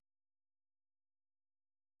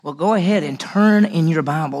Well, go ahead and turn in your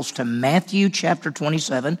Bibles to Matthew chapter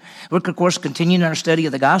 27. We're, of course, continuing our study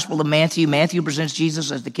of the Gospel of Matthew. Matthew presents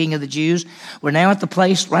Jesus as the King of the Jews. We're now at the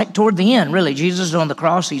place right toward the end, really. Jesus is on the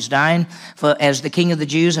cross. He's dying as the King of the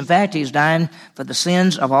Jews. In fact, he's dying for the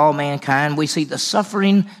sins of all mankind. We see the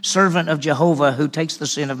suffering servant of Jehovah who takes the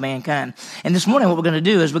sin of mankind. And this morning what we're going to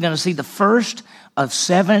do is we're going to see the first of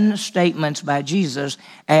 7 statements by Jesus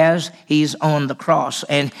as he's on the cross.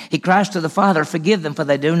 And he cries to the Father, "Forgive them, for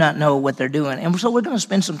they do not know what they're doing." And so we're going to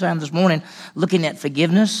spend some time this morning looking at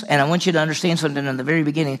forgiveness. And I want you to understand something in the very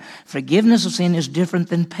beginning. Forgiveness of sin is different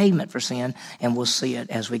than payment for sin, and we'll see it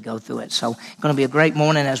as we go through it. So it's going to be a great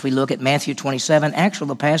morning as we look at Matthew 27. Actually,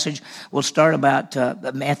 the passage will start about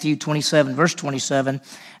Matthew 27, verse 27,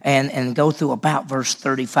 and go through about verse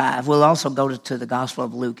 35. We'll also go to the Gospel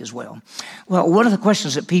of Luke as well. Well, one of the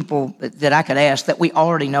questions that I could ask that we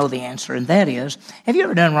already know the answer, and that is, have you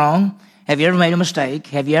ever done wrong? Have you ever made a mistake?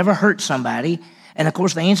 Have you ever hurt somebody? And of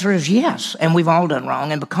course, the answer is yes, and we've all done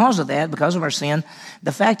wrong. And because of that, because of our sin,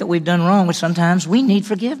 the fact that we've done wrong, sometimes we need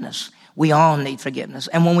forgiveness. We all need forgiveness.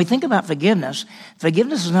 And when we think about forgiveness,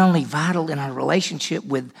 forgiveness is not only vital in our relationship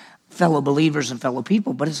with fellow believers and fellow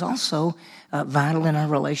people, but it's also vital in our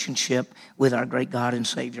relationship with our great God and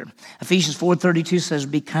Savior. Ephesians 4:32 says,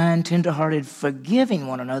 "Be kind, tenderhearted, forgiving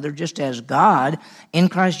one another, just as God in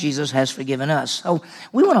Christ Jesus has forgiven us." So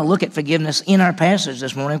we want to look at forgiveness in our passage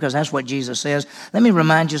this morning because that's what Jesus says. Let me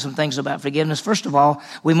remind you some things about forgiveness. First of all,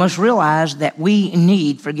 we must realize that we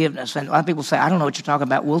need forgiveness. And a lot of people say, "I don't know what you're talking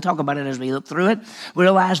about." We'll talk about it as we look through it. We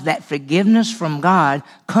realize that forgiveness from God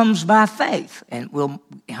comes by faith. And we'll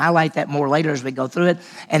highlight that more later as we go through it.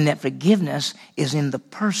 And that forgiveness is in the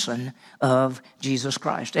person of Jesus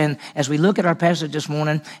Christ. And as we look at our passage this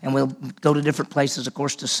morning, and we'll go to different places, of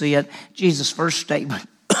course, to see it, Jesus' first statement,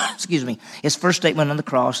 his first statement on the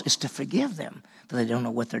cross is to forgive them, for they don't know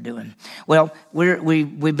what they're doing. Well,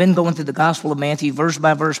 we've been going through the Gospel of Matthew, verse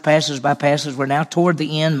by verse, passage by passage. We're now toward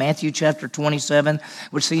the end, Matthew chapter 27.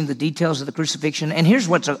 We're seeing the details of the crucifixion. And here's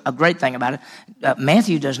what's a great thing about it.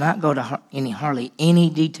 Matthew does not go to hardly any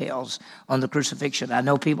details on the crucifixion. I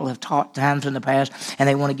know people have taught times in the past, and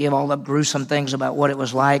they want to give all the gruesome things about what it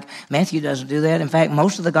was like. Matthew doesn't do that. In fact,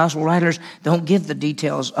 most of the gospel writers don't give the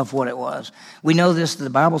details of what it was. We know this, the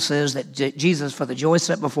Bible says that Jesus, for the joy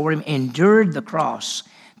set before him, endured the cross,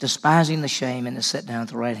 despising the shame, and is set down at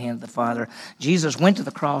the right hand of the Father. Jesus went to the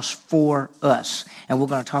cross for us, and we're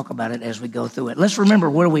going to talk about it as we go through it. Let's remember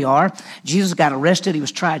where we are. Jesus got arrested. He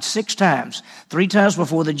was tried 6 times. 3 times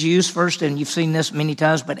before the Jews first, and you've seen this many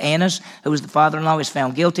times, but Annas, who was the father-in-law, was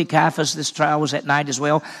found guilty. Caiaphas, this trial was at night as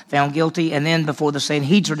well, found guilty. And then before the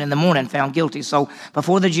Sanhedrin in the morning, found guilty. So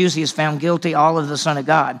before the Jews, he is found guilty, all of the Son of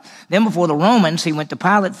God. Then before the Romans, he went to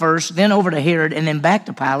Pilate first, then over to Herod, and then back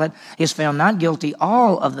to Pilate. He is found not guilty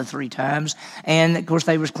all of the 3 times. And of course,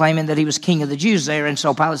 they were claiming that he was king of the Jews there. And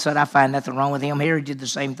so Pilate said, "I find nothing wrong with him." Herod did the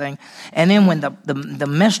same thing. And then when the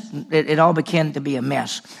mess, it all began to be a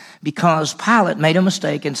mess, because Pilate made a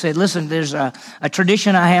mistake and said, "Listen, there's a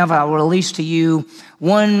tradition I have. I'll release to you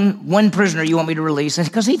one prisoner you want me to release." And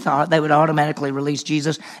because he thought they would automatically release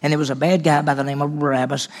Jesus, and there was a bad guy by the name of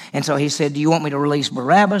Barabbas. And so he said, "Do you want me to release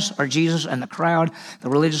Barabbas or Jesus?" And the crowd, the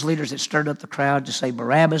religious leaders that stirred up the crowd to say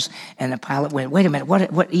Barabbas. And the Pilate went, "Wait a minute,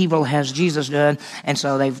 what evil has Jesus done?" And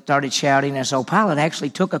so they started shouting. And so Pilate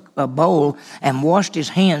actually took a bowl and washed his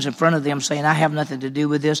hands in front of them, saying, "I have nothing to do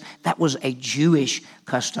with this." That was a Jewish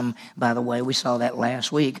custom, by the way. We saw that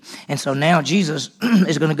last week. And so now Jesus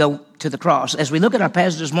is going to go to the cross. As we look at our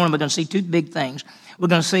passage this morning, we're going to see 2 big things. We're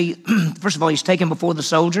going to see, first of all, he's taken before the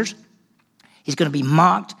soldiers. He's going to be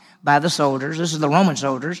mocked by the soldiers. This is the Roman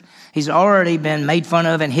soldiers. He's already been made fun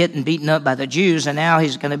of and hit and beaten up by the Jews, and now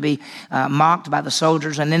he's going to be mocked by the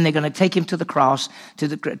soldiers, and then they're going to take him to the cross, to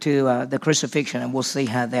the crucifixion, and we'll see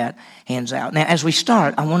how that hands out. Now, as we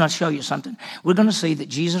start, I want to show you something. We're going to see that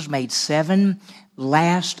Jesus made 7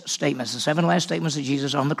 last statements, the 7 last statements of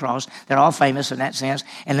Jesus on the cross. They're all famous in that sense.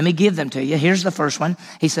 And let me give them to you. Here's the first one.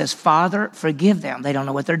 He says, "Father, forgive them. They don't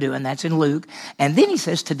know what they're doing." That's in Luke. And then he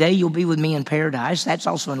says, "Today you'll be with me in paradise." That's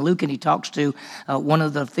also in Luke. And he talks to one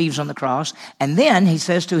of the thieves on the cross. And then he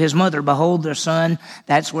says to his mother, "Behold their son."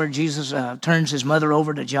 That's where Jesus turns his mother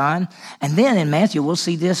over to John. And then in Matthew, we'll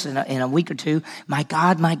see this in a week or two. my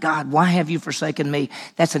God, why have you forsaken me?"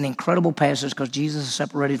 That's an incredible passage because Jesus is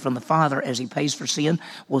separated from the Father as he pays for sin.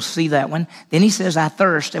 We'll see that one. Then he says, "I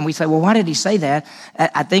thirst." And we say, well, why did he say that?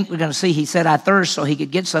 I think we're going to see he said, "I thirst," so he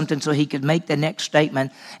could get something so he could make the next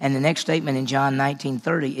statement. And the next statement in John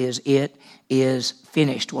 19:30 is, "It is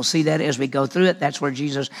finished. We'll see that as we go through it. That's where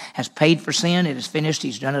Jesus has paid for sin. It is finished.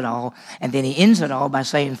 He's done it all. And then he ends it all by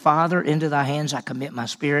saying, Father, into thy hands I commit my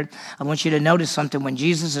spirit. I want you to notice something. When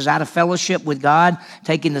Jesus is out of fellowship with God,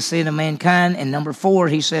 taking the sin of mankind, and number 4,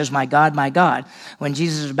 he says, my God, my God. When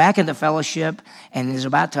Jesus is back in the fellowship and is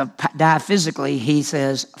about to die physically, he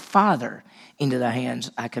says, Father, into thy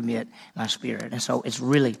hands I commit my spirit. And so it's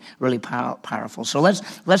really, really powerful. So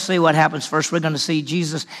let's see what happens. First, we're going to see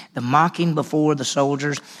Jesus, the mocking before the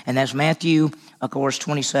soldiers. And that's Matthew, of course,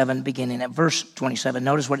 27, beginning at verse 27.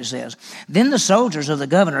 Notice what it says. Then the soldiers of the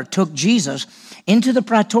governor took Jesus into the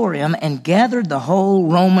praetorium and gathered the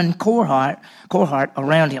whole Roman cohort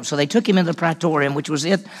around him. So they took him into the praetorium, which was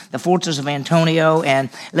at the fortress of Antonio.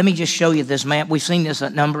 And let me just show you this map. We've seen this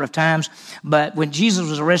a number of times. But when Jesus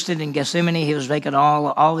was arrested in Gethsemane, he was vacant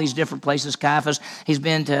all these different places. Caiaphas, he's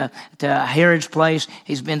been to Herod's place.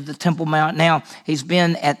 He's been to the Temple Mount. Now he's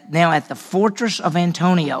been at the fortress of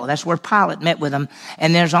Antonio. That's where Pilate met with him.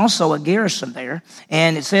 And there's also a garrison there.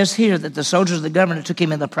 And it says here that the soldiers of the governor took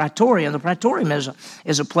him in the praetorium. The praetorium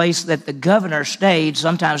is a place that the governor stayed.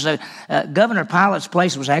 Sometimes the Governor Pilate's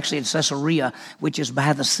place was actually in Caesarea, which is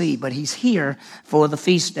by the sea, but he's here for the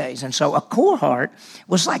feast days. And so a cohort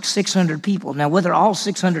was like 600 people. Now, whether all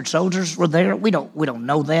 600 soldiers were there, we don't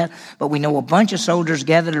know that, but we know a bunch of soldiers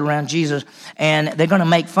gathered around Jesus, and they're going to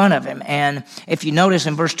make fun of him. And if you notice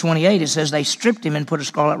in verse 28, it says they stripped him and put a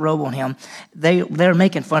scarlet robe on him. They're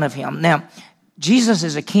making fun of him. Now, Jesus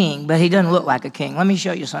is a king, but he doesn't look like a king. Let me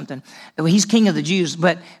show you something. He's king of the Jews,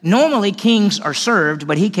 but normally kings are served,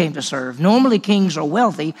 but he came to serve. Normally kings are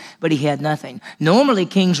wealthy, but he had nothing. Normally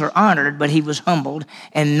kings are honored, but he was humbled.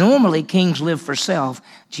 And normally kings live for self.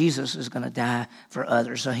 Jesus is going to die for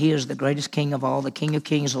others. So he is the greatest king of all, the King of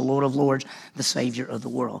kings, the Lord of lords, the Savior of the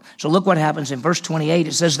world. So look what happens in verse 28.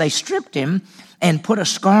 It says, they stripped him and put a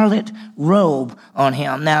scarlet robe on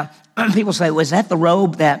him. Now, people say, was that the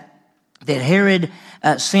robe that Herod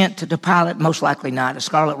sent to Pilate? Most likely not. A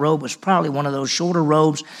scarlet robe was probably one of those shorter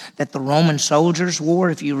robes that the Roman soldiers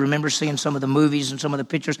wore. If you remember seeing some of the movies and some of the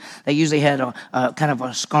pictures, they usually had a kind of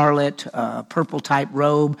a scarlet, purple type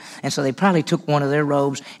robe. And so they probably took one of their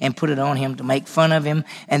robes and put it on him to make fun of him.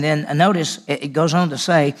 And then notice it goes on to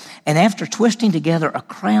say, and after twisting together a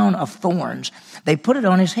crown of thorns, they put it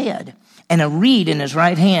on his head and a reed in his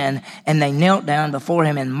right hand, and they knelt down before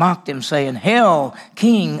him and mocked him, saying, Hail,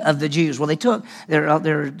 King of the Jews. Well, they took, there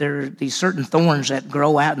are these certain thorns that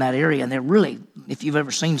grow out in that area, and they're really, if you've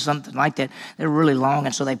ever seen something like that, they're really long,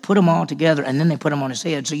 and so they put them all together, and then they put them on his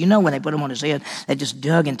head. So you know when they put them on his head, they just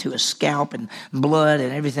dug into his scalp and blood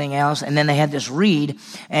and everything else, and then they had this reed,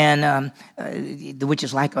 and which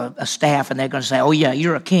is like a staff, and they're going to say, oh yeah,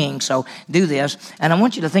 you're a king, so do this. And I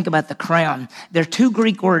want you to think about the crown. There are two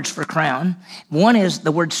Greek words for crown. One is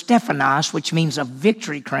the word Stephanos, which means a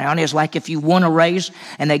victory crown. It's like if you won a race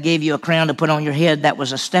and they gave you a crown to put on your head, that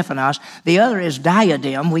was a Stephanos. The other is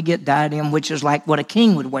diadem. We get diadem, which is like what a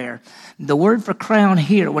king would wear. The word for crown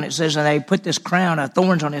here, when it says that they put this crown of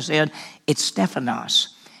thorns on his head, it's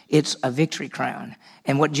Stephanos. It's a victory crown.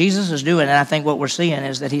 And what Jesus is doing, and I think what we're seeing,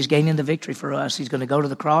 is that he's gaining the victory for us. He's going to go to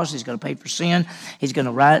the cross. He's going to pay for sin. He's going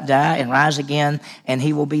to die and rise again, and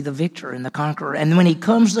he will be the victor and the conqueror. And when he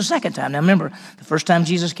comes the second time, now remember, the first time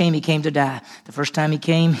Jesus came, he came to die. The first time he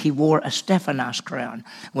came, he wore a Stephanos crown.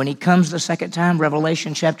 When he comes the second time,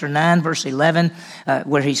 Revelation chapter 9, verse 11,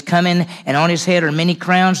 where he's coming, and on his head are many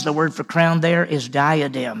crowns. The word for crown there is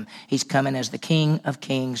diadem. He's coming as the King of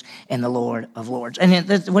kings and the Lord of lords. And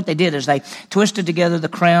what they did is they twisted together the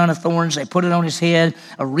crown of thorns. They put it on his head,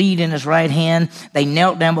 a reed in his right hand. They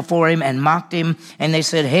knelt down before him and mocked him. And they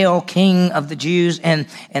said, Hail, King of the Jews. And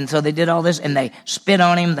so they did all this, and they spit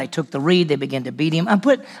on him. They took the reed. They began to beat him.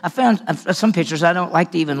 I found some pictures. I don't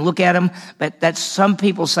like to even look at them, but some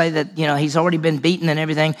people say that, he's already been beaten and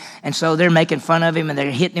everything. And so they're making fun of him, and they're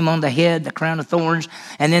hitting him on the head, the crown of thorns.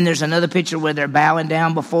 And then there's another picture where they're bowing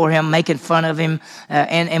down before him, making fun of him.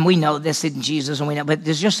 And we know this isn't Jesus, and we know, but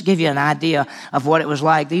just to give you an idea of what it was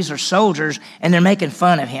like. These are soldiers, and they're making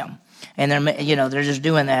fun of him, and they're just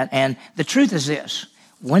doing that. And the truth is this: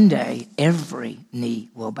 one day every knee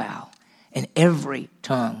will bow, and every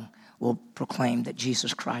tongue will proclaim that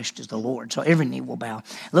Jesus Christ is the Lord. So every knee will bow.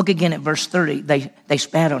 Look again at verse 30. They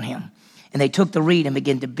spat on him, And they took the reed and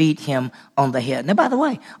began to beat him on the head. Now, by the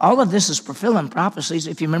way, all of this is fulfilling prophecies.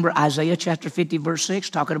 If you remember Isaiah chapter 50, verse 6,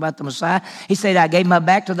 talking about the Messiah, he said, I gave my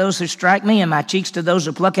back to those who strike me and my cheeks to those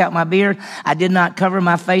who pluck out my beard. I did not cover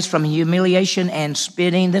my face from humiliation and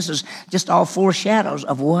spitting. This is just all foreshadows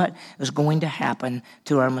of what is going to happen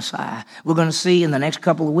to our Messiah. We're going to see in the next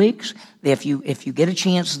couple of weeks, if you get a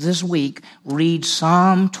chance this week, read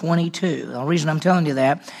Psalm 22. The reason I'm telling you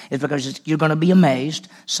that is because you're going to be amazed.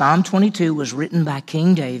 Psalm 22 was written by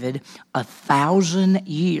King David 1,000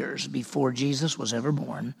 years before Jesus was ever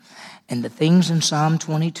born. And the things in Psalm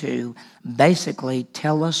 22 basically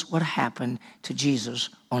tell us what happened to Jesus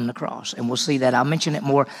on the cross. And we'll see that. I'll mention it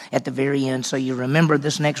more at the very end. So you remember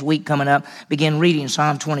this next week coming up, begin reading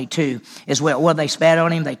Psalm 22 as well. Well, they spat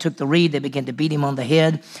on him. They took the reed. They began to beat him on the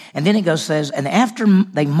head. And then it says, and after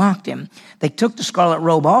they mocked him, they took the scarlet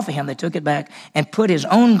robe off of him. They took it back and put his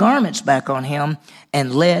own garments back on him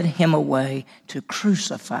and led him away to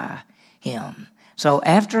crucify him. So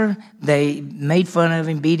after they made fun of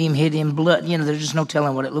him, beat him, hit him, blood, there's just no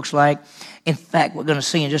telling what it looks like. In fact, we're going to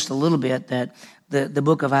see in just a little bit that the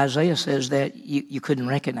book of Isaiah says that you couldn't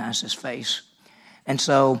recognize his face. And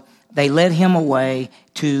so they led him away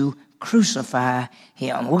to crucify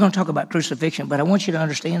him. We're going to talk about crucifixion, but I want you to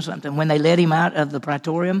understand something. When they led him out of the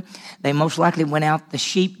praetorium, they most likely went out the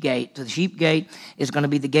sheep gate. The sheep gate is going to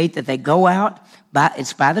be the gate that they go out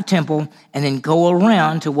it's by the temple and then go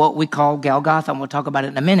around to what we call Golgotha, and we'll talk about it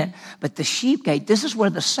in a minute. But the sheep gate, this is where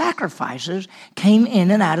the sacrifices came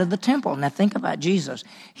in and out of the temple. Now think about Jesus.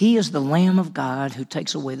 He is the Lamb of God who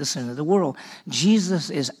takes away the sin of the world. Jesus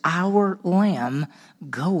is our Lamb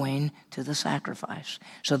going to the sacrifice.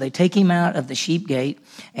 So they take him out of the sheep gate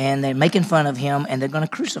and they're making fun of him and they're going to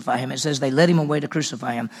crucify him. It says they led him away to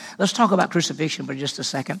crucify him. Let's talk about crucifixion for just a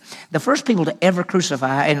second. The first people to ever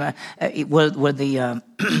crucify were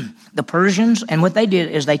the Persians, and what they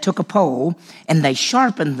did is they took a pole and they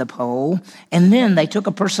sharpened the pole, and then they took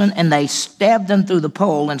a person and they stabbed them through the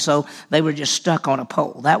pole, and so they were just stuck on a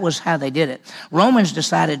pole. That was how they did it. Romans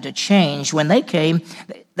decided to change. When they came,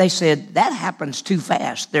 they said, that happens too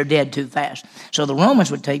fast. They're dead too fast. So the Romans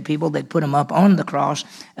would take people, they'd put them up on the cross,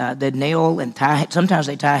 they'd nail and tie, sometimes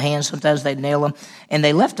they tie hands, sometimes they'd nail them, and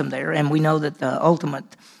they left them there. And we know that the ultimate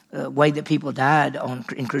way that people died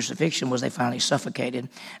in crucifixion was they finally suffocated.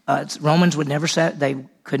 Romans would never say,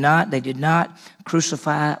 they did not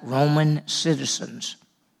crucify Roman citizens,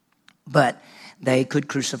 but they could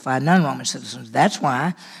crucify non-Roman citizens. That's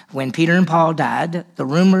why when Peter and Paul died, the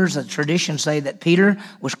rumors, the traditions say that Peter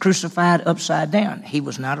was crucified upside down. He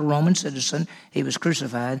was not a Roman citizen. He was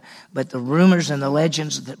crucified. But the rumors and the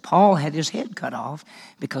legends that Paul had his head cut off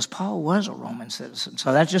because Paul was a Roman citizen.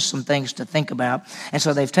 So that's just some things to think about. And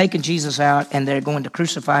so they've taken Jesus out and they're going to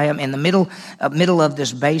crucify him. In the middle of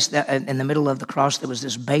this base, in the middle of the cross, there was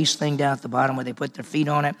this base thing down at the bottom where they put their feet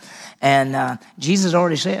on it. And Jesus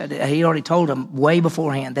already said, he already told them way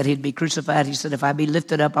beforehand that he'd be crucified. He said, if I be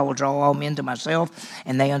lifted up, I will draw all men to myself.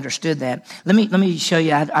 And they understood that. Let me show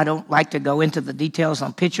you. I don't like to go into the details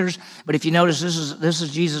on pictures, but if you notice, this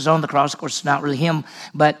is Jesus on the cross. Of course, it's not really him,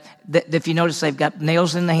 but if you notice, they've got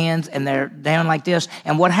nails in the hands and they're down like this.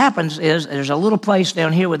 And what happens is there's a little place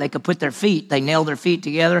down here where they could put their feet. They nail their feet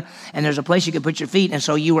together, and there's a place you could put your feet. And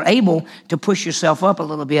so you were able to push yourself up a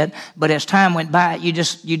little bit, but as time went by, you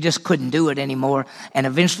just couldn't do it anymore. And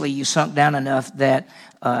eventually you sunk down enough that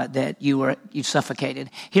you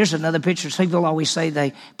suffocated. Here's another picture. Some people always say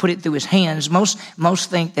they put it through his hands. Most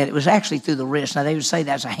think that it was actually through the wrist. Now they would say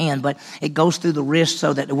that's a hand, but it goes through the wrist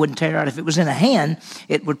so that it wouldn't tear out. If it was in a hand,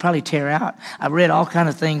 it would probably tear out. I read all kind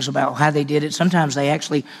of things about how they did it. Sometimes they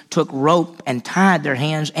actually took rope and tied their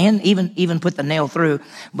hands and even put the nail through,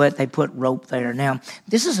 but they put rope there. Now,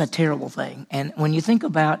 this is a terrible thing. And when you think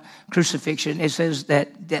about crucifixion, it says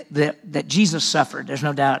that Jesus suffered. There's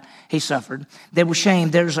no doubt he suffered. They were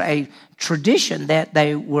shamed. There's a tradition that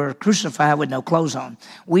they were crucified with no clothes on.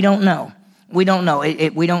 We don't know. We don't know.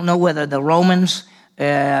 We don't know whether the Romans,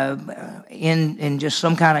 in just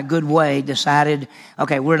some kind of good way, decided,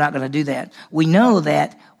 okay, we're not going to do that. We know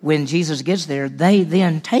that when Jesus gets there, they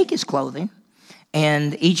then take his clothing,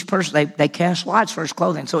 and each person, they cast lots for his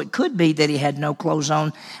clothing. So it could be that he had no clothes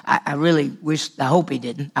on. I hope he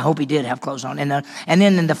didn't. I hope he did have clothes on. And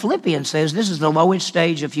then in the Philippians says, this is the lowest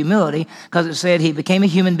stage of humility, because it said he became a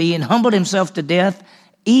human being, humbled himself to death,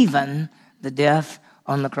 even the death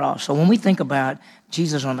on the cross. So when we think about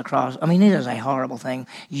Jesus on the cross. I mean, it is a horrible thing.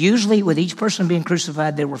 Usually with each person being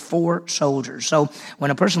crucified, there were 4 soldiers. So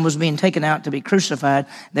when a person was being taken out to be crucified,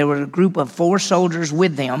 there were a group of 4 soldiers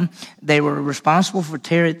with them. They were responsible for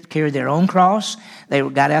carry their own cross. They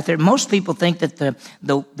got out there. Most people think that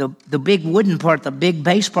the big wooden part, the big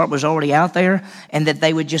base part was already out there, and that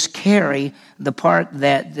they would just carry the part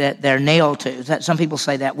that they're nailed to. Some people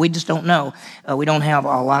say that. We just don't know. We don't have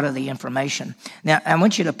a lot of the information. Now, I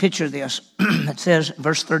want you to picture this. It says,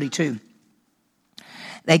 verse 32,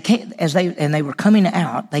 they were coming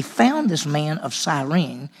out, they found this man of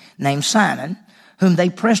Cyrene named Simon, whom they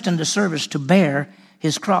pressed into service to bear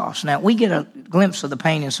his cross. Now, we get a glimpse of the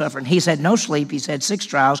pain and suffering. He's had no sleep. He's had 6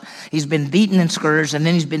 trials. He's been beaten and scourged, and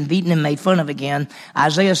then he's been beaten and made fun of again.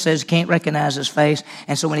 Isaiah says he can't recognize his face.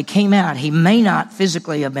 And so when he came out, he may not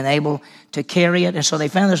physically have been able to carry it. And so they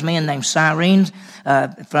found this man named Cyrene,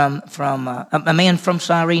 a man from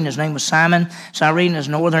Cyrene. His name was Simon. Cyrene is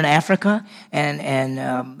northern Africa. And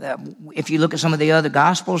if you look at some of the other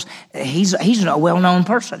Gospels, he's a well-known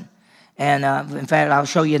person. And in fact, I'll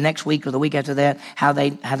show you next week or the week after that how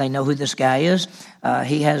they know who this guy is.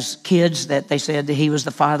 He has kids that they said that he was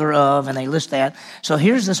the father of, and they list that. So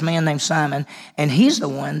here's this man named Simon, and he's the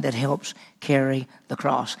one that helps carry the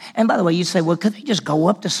cross. And by the way, you say, well, could they just go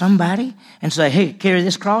up to somebody and say, hey, carry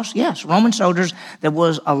this cross? Yes, Roman soldiers, there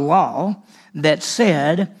was a law that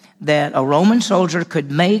said that a Roman soldier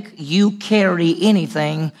could make you carry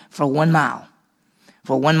anything for 1 mile.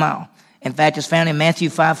 For 1 mile. In fact, it's found in Matthew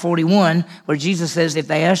 5:41, where Jesus says, if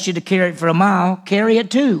they asked you to carry it for 1 mile, carry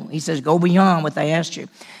it too. He says, go beyond what they asked you.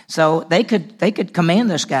 So they could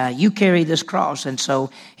command this guy, you carry this cross. And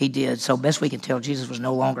so he did. So best we can tell, Jesus was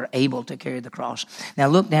no longer able to carry the cross. Now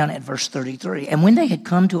look down at verse 33. And when they had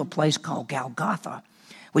come to a place called Golgotha,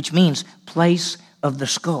 which means place of the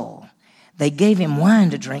skull, they gave him wine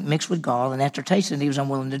to drink mixed with gall, and after tasting it, he was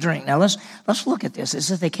unwilling to drink. Now, let's look at this. It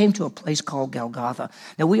says they came to a place called Golgotha.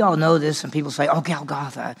 Now, we all know this, and people say, oh,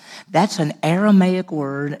 Golgotha. That's an Aramaic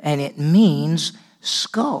word, and it means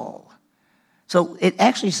skull. So it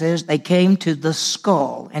actually says they came to the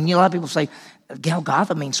skull. And a lot of people say,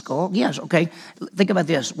 Golgotha means skull? Yes, okay. Think about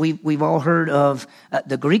this. We've all heard of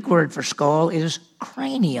the Greek word for skull is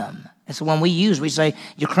cranium. It's the one we use. We say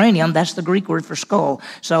cranium, that's the Greek word for skull.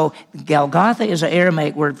 So Golgotha is an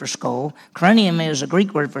Aramaic word for skull. Cranium is a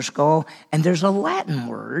Greek word for skull. And there's a Latin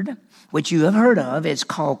word, which you have heard of. It's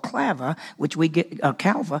called clava, which we get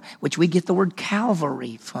calva, which we get the word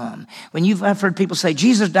Calvary from. I've heard people say,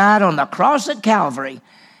 Jesus died on the cross at Calvary.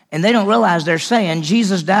 And they don't realize they're saying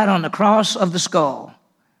Jesus died on the cross of the skull.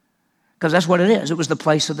 Because that's what it is. It was the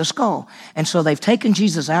place of the skull. And so they've taken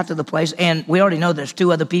Jesus out to the place, and we already know there's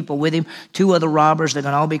 2 other people with him, 2 other robbers. They're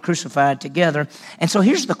going to all be crucified together. And so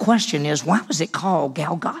here's the question is, why was it called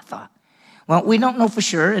Golgotha? Well, we don't know for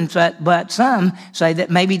sure, in fact, but some say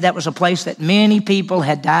that maybe that was a place that many people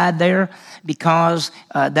had died there because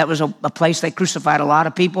that was a place they crucified a lot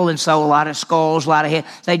of people, and so a lot of skulls, a lot of heads.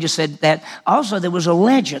 They just said that. Also, there was a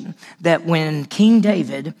legend that when King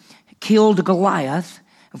David killed Goliath,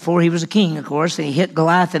 before he was a king, of course, and he hit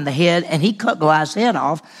Goliath in the head, and he cut Goliath's head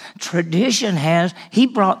off. Tradition has he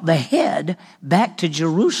brought the head back to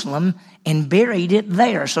Jerusalem and buried it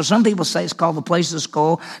there. So some people say it's called the place of the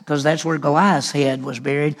skull because that's where Goliath's head was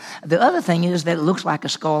buried. The other thing is that it looks like a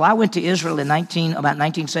skull. I went to Israel in about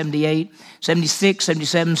 1978, 76,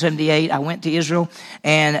 77, 78. I went to Israel,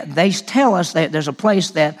 and they tell us that there's a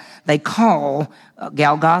place that they call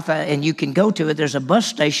Golgotha, and you can go to it. There's a bus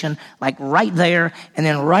station like right there, and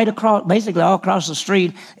then right across, basically all across the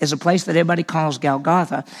street is a place that everybody calls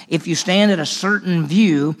Golgotha. If you stand at a certain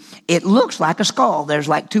view, it looks like a skull. There's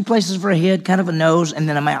like 2 places for a head, kind of a nose, and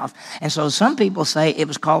then a mouth. And so some people say it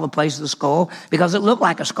was called the place of the skull because it looked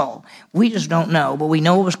like a skull. We just don't know, but we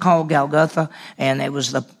know it was called Golgotha, and it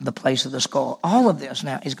was the place of the skull. All of this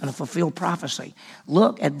now is going to fulfill prophecy.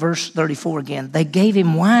 Look at verse 34 again. They gave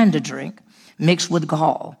him wine to drink mixed with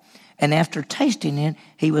gall, and after tasting it,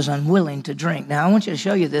 he was unwilling to drink. Now, I want you to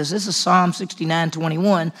show you this. This is Psalm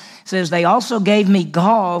 69:21. It says, they also gave me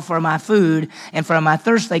gall for my food, and for my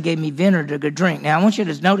thirst they gave me vinegar to drink. Now, I want you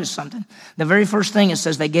to notice something. The very first thing it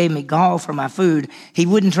says, they gave me gall for my food. He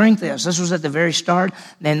wouldn't drink this. This was at the very start.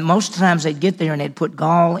 Then most times they'd get there and they'd put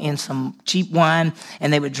gall in some cheap wine,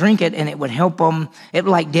 and they would drink it, and it would help them. It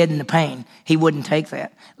would like deaden the pain. He wouldn't take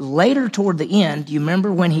that. Later toward the end, you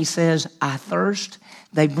remember when he says, I thirst?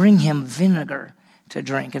 They bring him vinegar to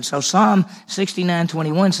drink. And so Psalm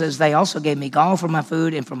 69:21 says, they also gave me gall for my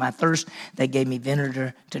food, and for my thirst they gave me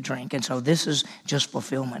vinegar to drink. And so this is just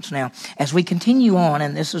fulfillments. Now, as we continue on,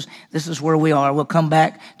 and this is where we are, we'll come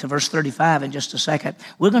back to verse 35 in just a second.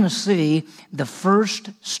 We're going to see the first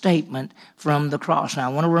statement from the cross. Now,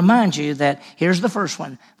 I want to remind you that here's the first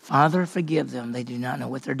one. Father, forgive them. They do not know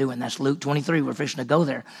what they're doing. That's Luke 23. We're fixing to go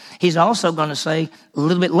there. He's also going to say a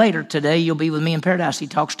little bit later, today you'll be with me in paradise. He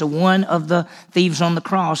talks to one of the thieves on the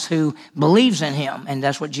cross who believes in him. And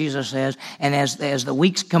that's what Jesus says. And as the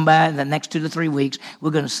weeks come by, the next 2 to 3 weeks, we're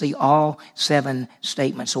going to see all 7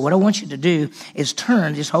 statements. So what I want you to do is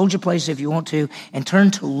just hold your place if you want to, and turn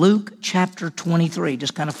to Luke chapter 23.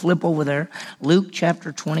 Just kind of flip over there. Luke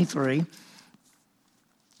chapter 23.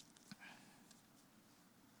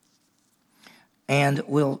 And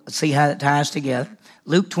we'll see how it ties together.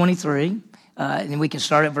 Luke 23, and we can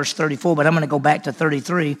start at verse 34, but I'm going to go back to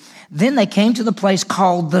 33. Then they came to the place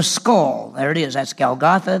called the Skull. There it is. That's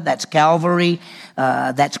Golgotha. That's Calvary.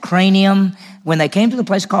 That's Cranium. When they came to the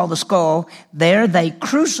place called the Skull, there they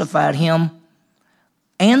crucified him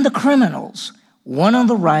and the criminals, one on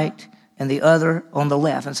the right and the other on the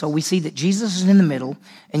left. And so we see that Jesus is in the middle,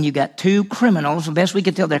 and you got 2 criminals. The best we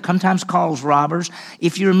could tell, they're sometimes called robbers.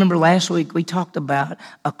 If you remember last week, we talked about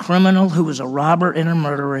a criminal who was a robber and a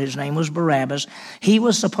murderer. His name was Barabbas. He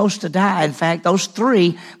was supposed to die. In fact, those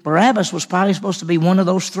 3, Barabbas was probably supposed to be one of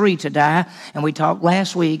those 3 to die. And we talked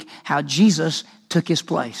last week how Jesus took his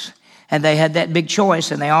place. And they had that big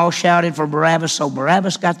choice, and they all shouted for Barabbas. So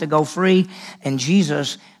Barabbas got to go free, and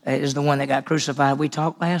Jesus is the one that got crucified. We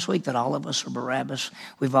talked last week that all of us are Barabbas.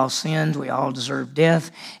 We've all sinned. We all deserve death.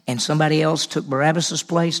 And somebody else took Barabbas'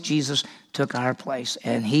 place. Jesus took our place.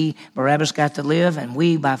 And Barabbas got to live, and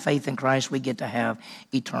we, by faith in Christ, we get to have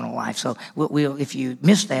eternal life. So if you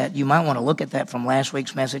missed that, you might want to look at that from last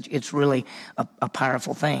week's message. It's really a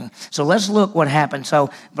powerful thing. So let's look what happened. So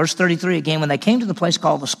verse 33 again, when they came to the place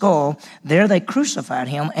called the Skull, there they crucified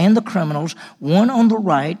him and the criminals, one on the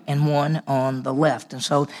right and one on the left. And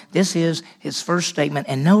so this is his first statement.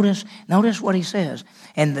 And notice what he says.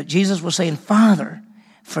 And Jesus was saying, Father,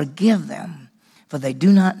 forgive them, for they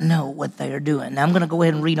do not know what they are doing. Now I'm going to go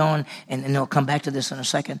ahead and read on, and I'll come back to this in a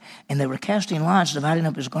second. And they were casting lots, dividing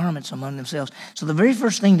up his garments among themselves. So the very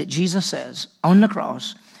first thing that Jesus says on the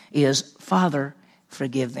cross is, Father,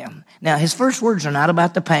 forgive them. Now, his first words are not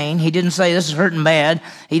about the pain. He didn't say this is hurting bad.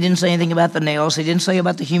 He didn't say anything about the nails. He didn't say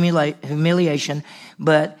about the humiliation.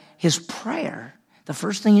 But his prayer, the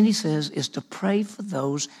first thing that he says is to pray for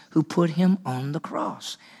those who put him on the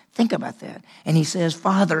cross. Think about that. And he says,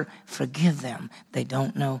 Father, forgive them. They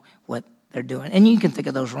don't know what they're doing. And you can think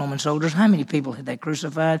of those Roman soldiers. How many people had they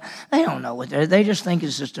crucified? They don't know what they just think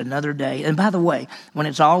it's just another day. And by the way, when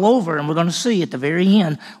it's all over, and we're going to see at the very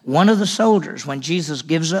end, one of the soldiers, when Jesus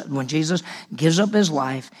gives up his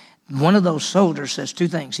life, one of those soldiers says 2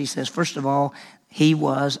 things. He says, first of all, he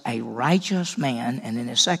was a righteous man. And in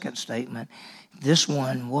his second statement, this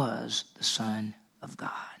one was the Son of God.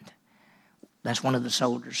 That's one of the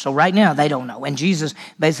soldiers. So right now, they don't know. And Jesus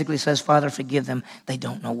basically says, Father, forgive them. They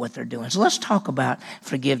don't know what they're doing. So let's talk about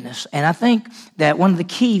forgiveness. And I think that one of the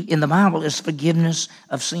key in the Bible is forgiveness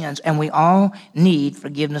of sins. And we all need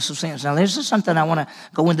forgiveness of sins. Now, this is something I want to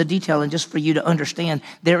go into detail, and just for you to understand,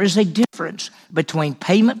 there is a difference between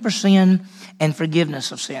payment for sin and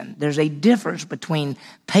forgiveness of sin. There's a difference between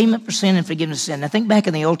payment for sin and forgiveness of sin. Now, think back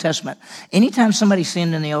in the Old Testament. Anytime somebody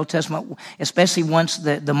sinned in the Old Testament, especially once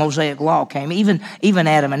the Mosaic law came, even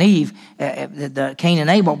Adam and Eve, the Cain and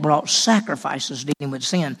Abel brought sacrifices dealing with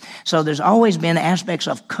sin. So there's always been aspects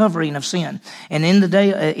of covering of sin. And in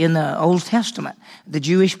the Old Testament, the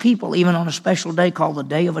Jewish people, even on a special day called the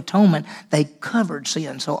Day of Atonement, they covered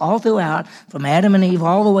sin. So all throughout, from Adam and Eve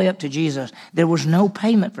all the way up to Jesus, there was no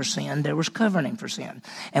payment for sin. There was covering for sin.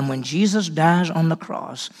 And when Jesus dies on the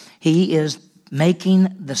cross, he is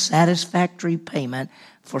making the satisfactory payment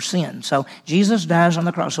for sin. So Jesus dies on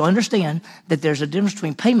the cross. So understand that there's a difference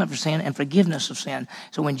between payment for sin and forgiveness of sin.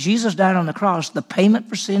 So when Jesus died on the cross, the payment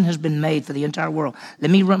for sin has been made for the entire world.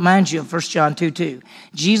 Let me remind you of 1 John 2:2.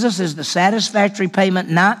 Jesus is the satisfactory payment,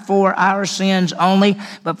 not for our sins only,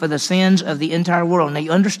 but for the sins of the entire world. Now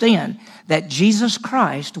you understand that Jesus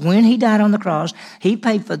Christ, when he died on the cross, he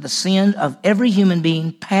paid for the sin of every human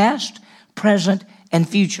being, past, present, and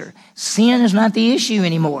future. Sin is not the issue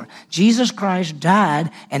anymore. Jesus Christ died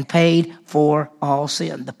and paid for all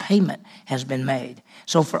sin. The payment has been made.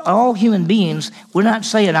 So for all human beings, we're not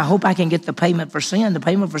saying, I hope I can get the payment for sin. The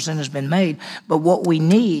payment for sin has been made. But what we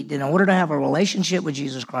need in order to have a relationship with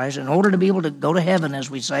Jesus Christ, in order to be able to go to heaven, as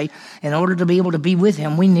we say, in order to be able to be with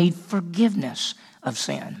him, we need forgiveness of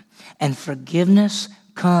sin. And forgiveness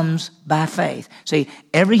comes by faith. See,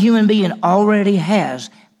 every human being already has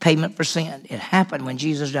payment for sin. It happened when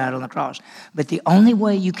Jesus died on the cross. But the only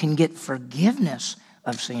way you can get forgiveness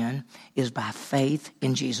of sin is by faith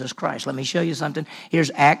in Jesus Christ. Let me show you something.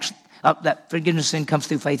 Here's Acts. That forgiveness of sin comes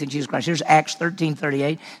through faith in Jesus Christ. Here's Acts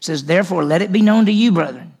 13:38. It says, therefore, let it be known to you,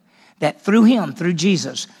 brethren, that through him, through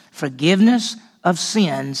Jesus, forgiveness of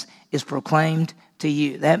sins is proclaimed to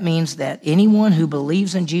you. That means that anyone who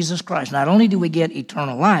believes in Jesus Christ, not only do we get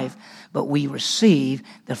eternal life, but we receive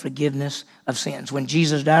the forgiveness of sins. When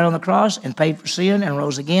Jesus died on the cross and paid for sin and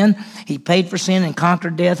rose again, he paid for sin and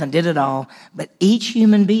conquered death and did it all. But each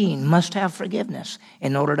human being must have forgiveness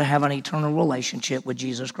in order to have an eternal relationship with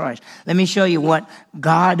Jesus Christ. Let me show you what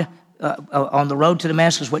God on the road to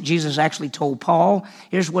Damascus, what Jesus actually told Paul.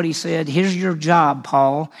 Here's what he said. Here's your job,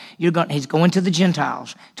 Paul. He's going to the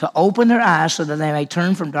Gentiles to open their eyes so that they may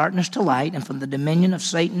turn from darkness to light and from the dominion of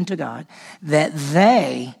Satan to God, that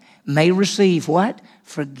they may receive what?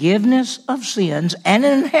 Forgiveness of sins and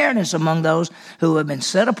an inheritance among those who have been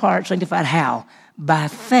set apart, sanctified. How? By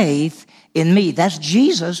faith in me. That's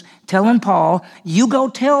Jesus telling Paul, you go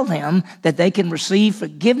tell them that they can receive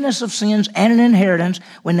forgiveness of sins and an inheritance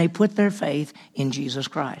when they put their faith in Jesus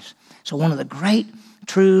Christ. So one of the great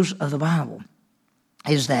truths of the Bible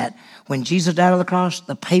is that when Jesus died on the cross,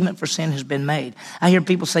 the payment for sin has been made. I hear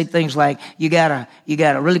people say things like, you gotta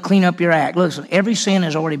really clean up your act. Listen, every sin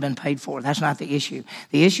has already been paid for. That's not the issue.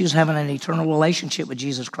 The issue is having an eternal relationship with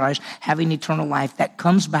Jesus Christ, having eternal life that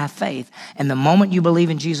comes by faith. And the moment you believe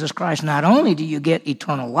in Jesus Christ, not only do you get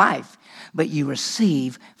eternal life, but you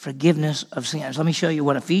receive forgiveness of sins. Let me show you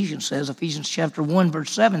what Ephesians says. Ephesians chapter 1, verse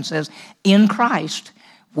 7 says, in Christ,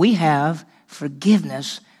 we have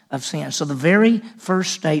forgiveness of sin. So the very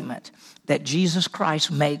first statement that Jesus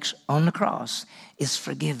Christ makes on the cross is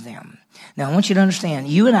forgive them. Now I want you to understand,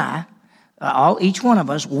 you and I, each one of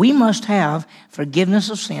us, we must have forgiveness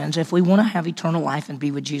of sins if we want to have eternal life and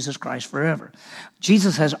be with Jesus Christ forever.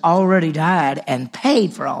 Jesus has already died and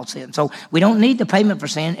paid for all sin. So we don't need the payment for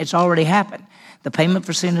sin. It's already happened. The payment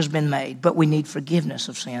for sin has been made, but we need forgiveness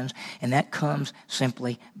of sins, and that comes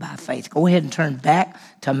simply by faith. Go ahead and turn back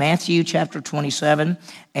to Matthew chapter 27,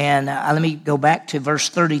 and let me go back to verse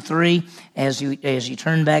 33 as you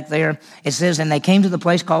turn back there. It says, and they came to the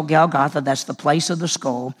place called Golgotha, that's the place of the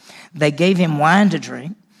skull. They gave him wine to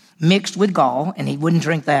drink, mixed with gall, and he wouldn't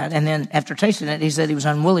drink that. And then after tasting it, he said he was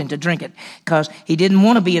unwilling to drink it because he didn't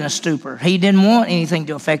want to be in a stupor. He didn't want anything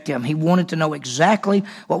to affect him. He wanted to know exactly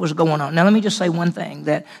what was going on. Now, let me just say one thing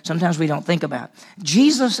that sometimes we don't think about.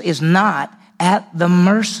 Jesus is not at the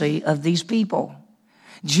mercy of these people.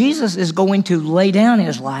 Jesus is going to lay down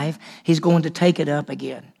his life. He's going to take it up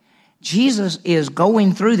again. Jesus is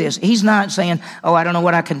going through this. He's not saying, oh, I don't know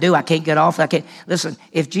what I can do. I can't get off. Listen,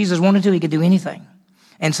 if Jesus wanted to, he could do anything.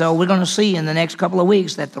 And so we're going to see in the next couple of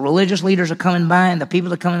weeks that the religious leaders are coming by and the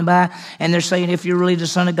people are coming by, and they're saying, if you're really the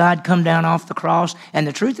Son of God, come down off the cross. And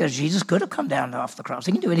the truth is, Jesus could have come down off the cross.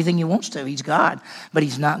 He can do anything he wants to. He's God. But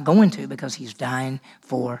he's not going to because he's dying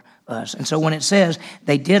for us. And so when it says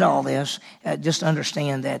they did all this, just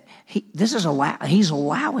understand that he's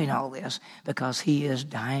allowing all this because he is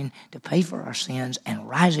dying to pay for our sins and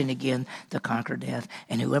rising again to conquer death.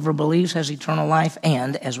 And whoever believes has eternal life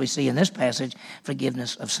and, as we see in this passage,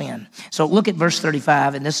 forgiveness of sin. So look at verse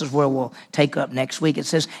 35, and this is where we'll take up next week. It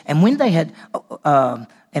says, and when they had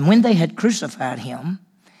crucified him,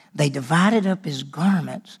 they divided up his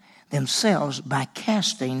garments themselves by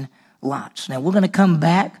casting lots. Now we're going to come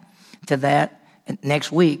back to that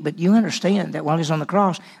next week, but you understand that while he's on the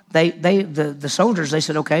cross, the soldiers, they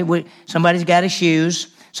said, okay, somebody's got his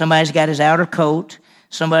shoes, somebody's got his outer coat,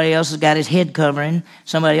 somebody else has got his head covering,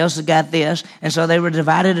 somebody else has got this, and so they were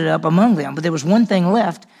divided it up among them. But there was one thing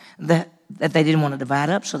left that they didn't want to divide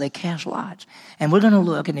up, so they cast lots. And we're going to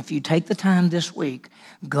look, and if you take the time this week,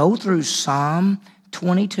 go through Psalm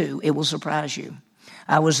 22, it will surprise you.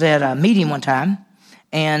 I was at a meeting one time,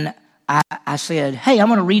 and I said, hey, I'm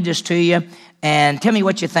going to read this to you and tell me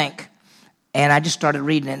what you think. And I just started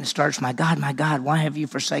reading it, and it starts, my God, why have you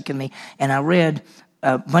forsaken me? And I read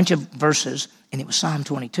a bunch of verses, and it was Psalm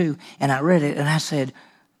 22, and I read it, and I said,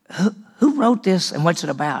 who wrote this, and what's it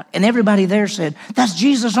about? And everybody there said, that's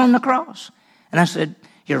Jesus on the cross. And I said,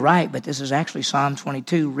 you're right, but this is actually Psalm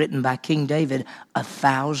 22, written by King David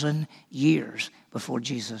 1,000 years before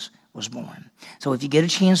Jesus was born. So if you get a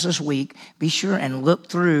chance this week, be sure and look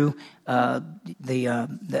through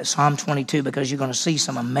the Psalm 22, because you're going to see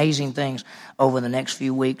some amazing things over the next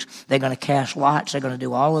few weeks. They're going to cast lots. They're going to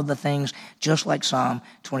do all of the things just like Psalm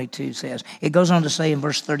 22 says. It goes on to say in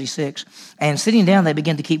verse 36, and sitting down, they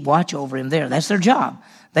begin to keep watch over him there. That's their job.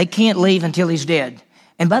 They can't leave until he's dead.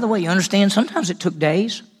 And by the way, you understand, sometimes it took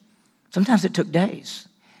days. Sometimes it took days.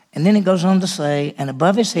 And then it goes on to say, and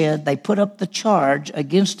above his head they put up the charge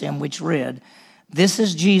against him, which read, "This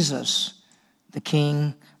is Jesus, the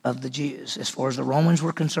King of the Jews." As far as the Romans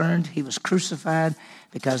were concerned, he was crucified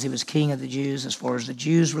because he was King of the Jews. As far as the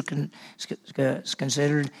Jews were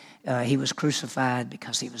considered, he was crucified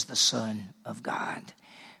because he was the Son of God.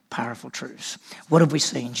 Powerful truths. What have we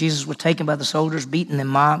seen? Jesus was taken by the soldiers, beaten and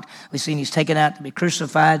mocked. We've seen he's taken out to be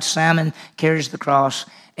crucified. Simon carries the cross,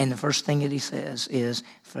 and the first thing that he says is,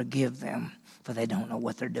 "Forgive them, for they don't know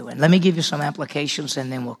what they're doing." Let me give you some applications,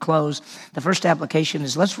 and then we'll close. The first application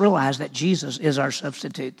is, let's realize that Jesus is our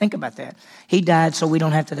substitute. Think about that. He died so we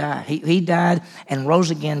don't have to die. He died and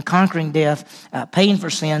rose again, conquering death, paying for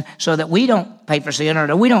sin, so that we don't pay for sin, or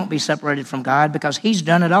that we don't be separated from God, because he's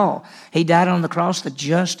done it all. He died on the cross, the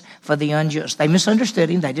just for the unjust. They misunderstood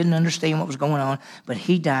him. They didn't understand what was going on, but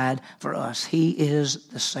he died for us. He is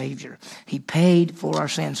the Savior. He paid for our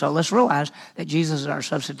sins. So let's realize that Jesus is our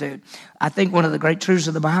substitute. I think one of the great truths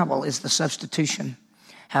of the Bible is the substitution.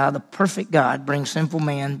 How the perfect God brings sinful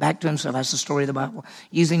man back to himself. That's the story of the Bible,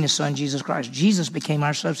 using his Son, Jesus Christ. Jesus became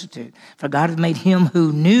our substitute. For God had made him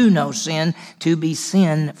who knew no sin to be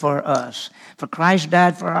sin for us. For Christ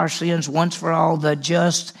died for our sins once for all, the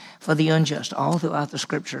just for the unjust. All throughout the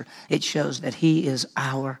Scripture, it shows that he is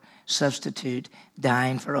our substitute,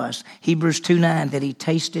 dying for us. Hebrews 2:9, that he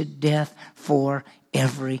tasted death for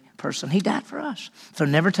every person. He died for us. So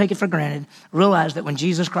never take it for granted. Realize that when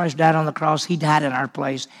Jesus Christ died on the cross, he died in our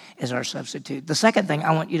place as our substitute. The second thing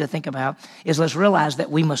I want you to think about is, let's realize that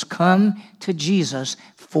we must come to Jesus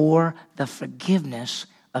for the forgiveness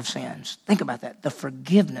of sins. Think about that, the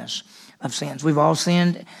forgiveness of sins. We've all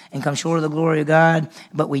sinned and come short of the glory of God,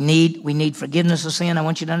 but we need forgiveness of sin. I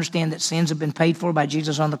want you to understand that sins have been paid for by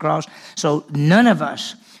Jesus on the cross. So none of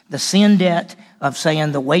us, the sin debt of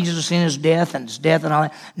saying the wages of sin is death, and it's death and all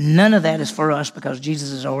that, none of that is for us, because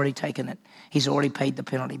Jesus has already taken it. He's already paid the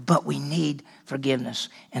penalty. But we need forgiveness.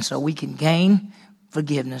 And so we can gain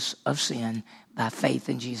forgiveness of sin by faith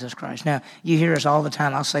in Jesus Christ. Now, you hear us all the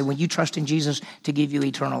time. I'll say, when you trust in Jesus to give you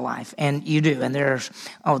eternal life, and you do. And there's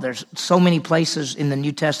so many places in the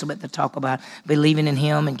New Testament that talk about believing in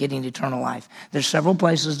him and getting eternal life. There's several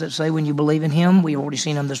places that say when you believe in him, we've already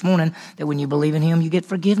seen them this morning, that when you believe in him, you get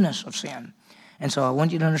forgiveness of sin. And so I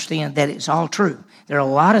want you to understand that it's all true. There are a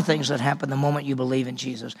lot of things that happen the moment you believe in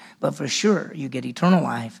Jesus, but for sure you get eternal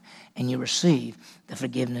life and you receive the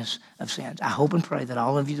forgiveness of sins. I hope and pray that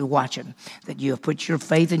all of you watching, that you have put your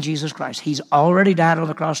faith in Jesus Christ. He's already died on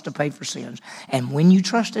the cross to pay for sins. And when you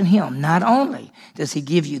trust in him, not only does he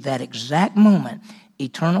give you that exact moment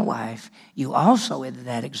eternal life, you also in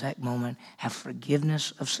that exact moment have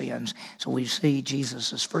forgiveness of sins. So we see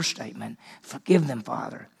Jesus' first statement, "Forgive them,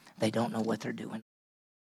 Father. They don't know what they're doing."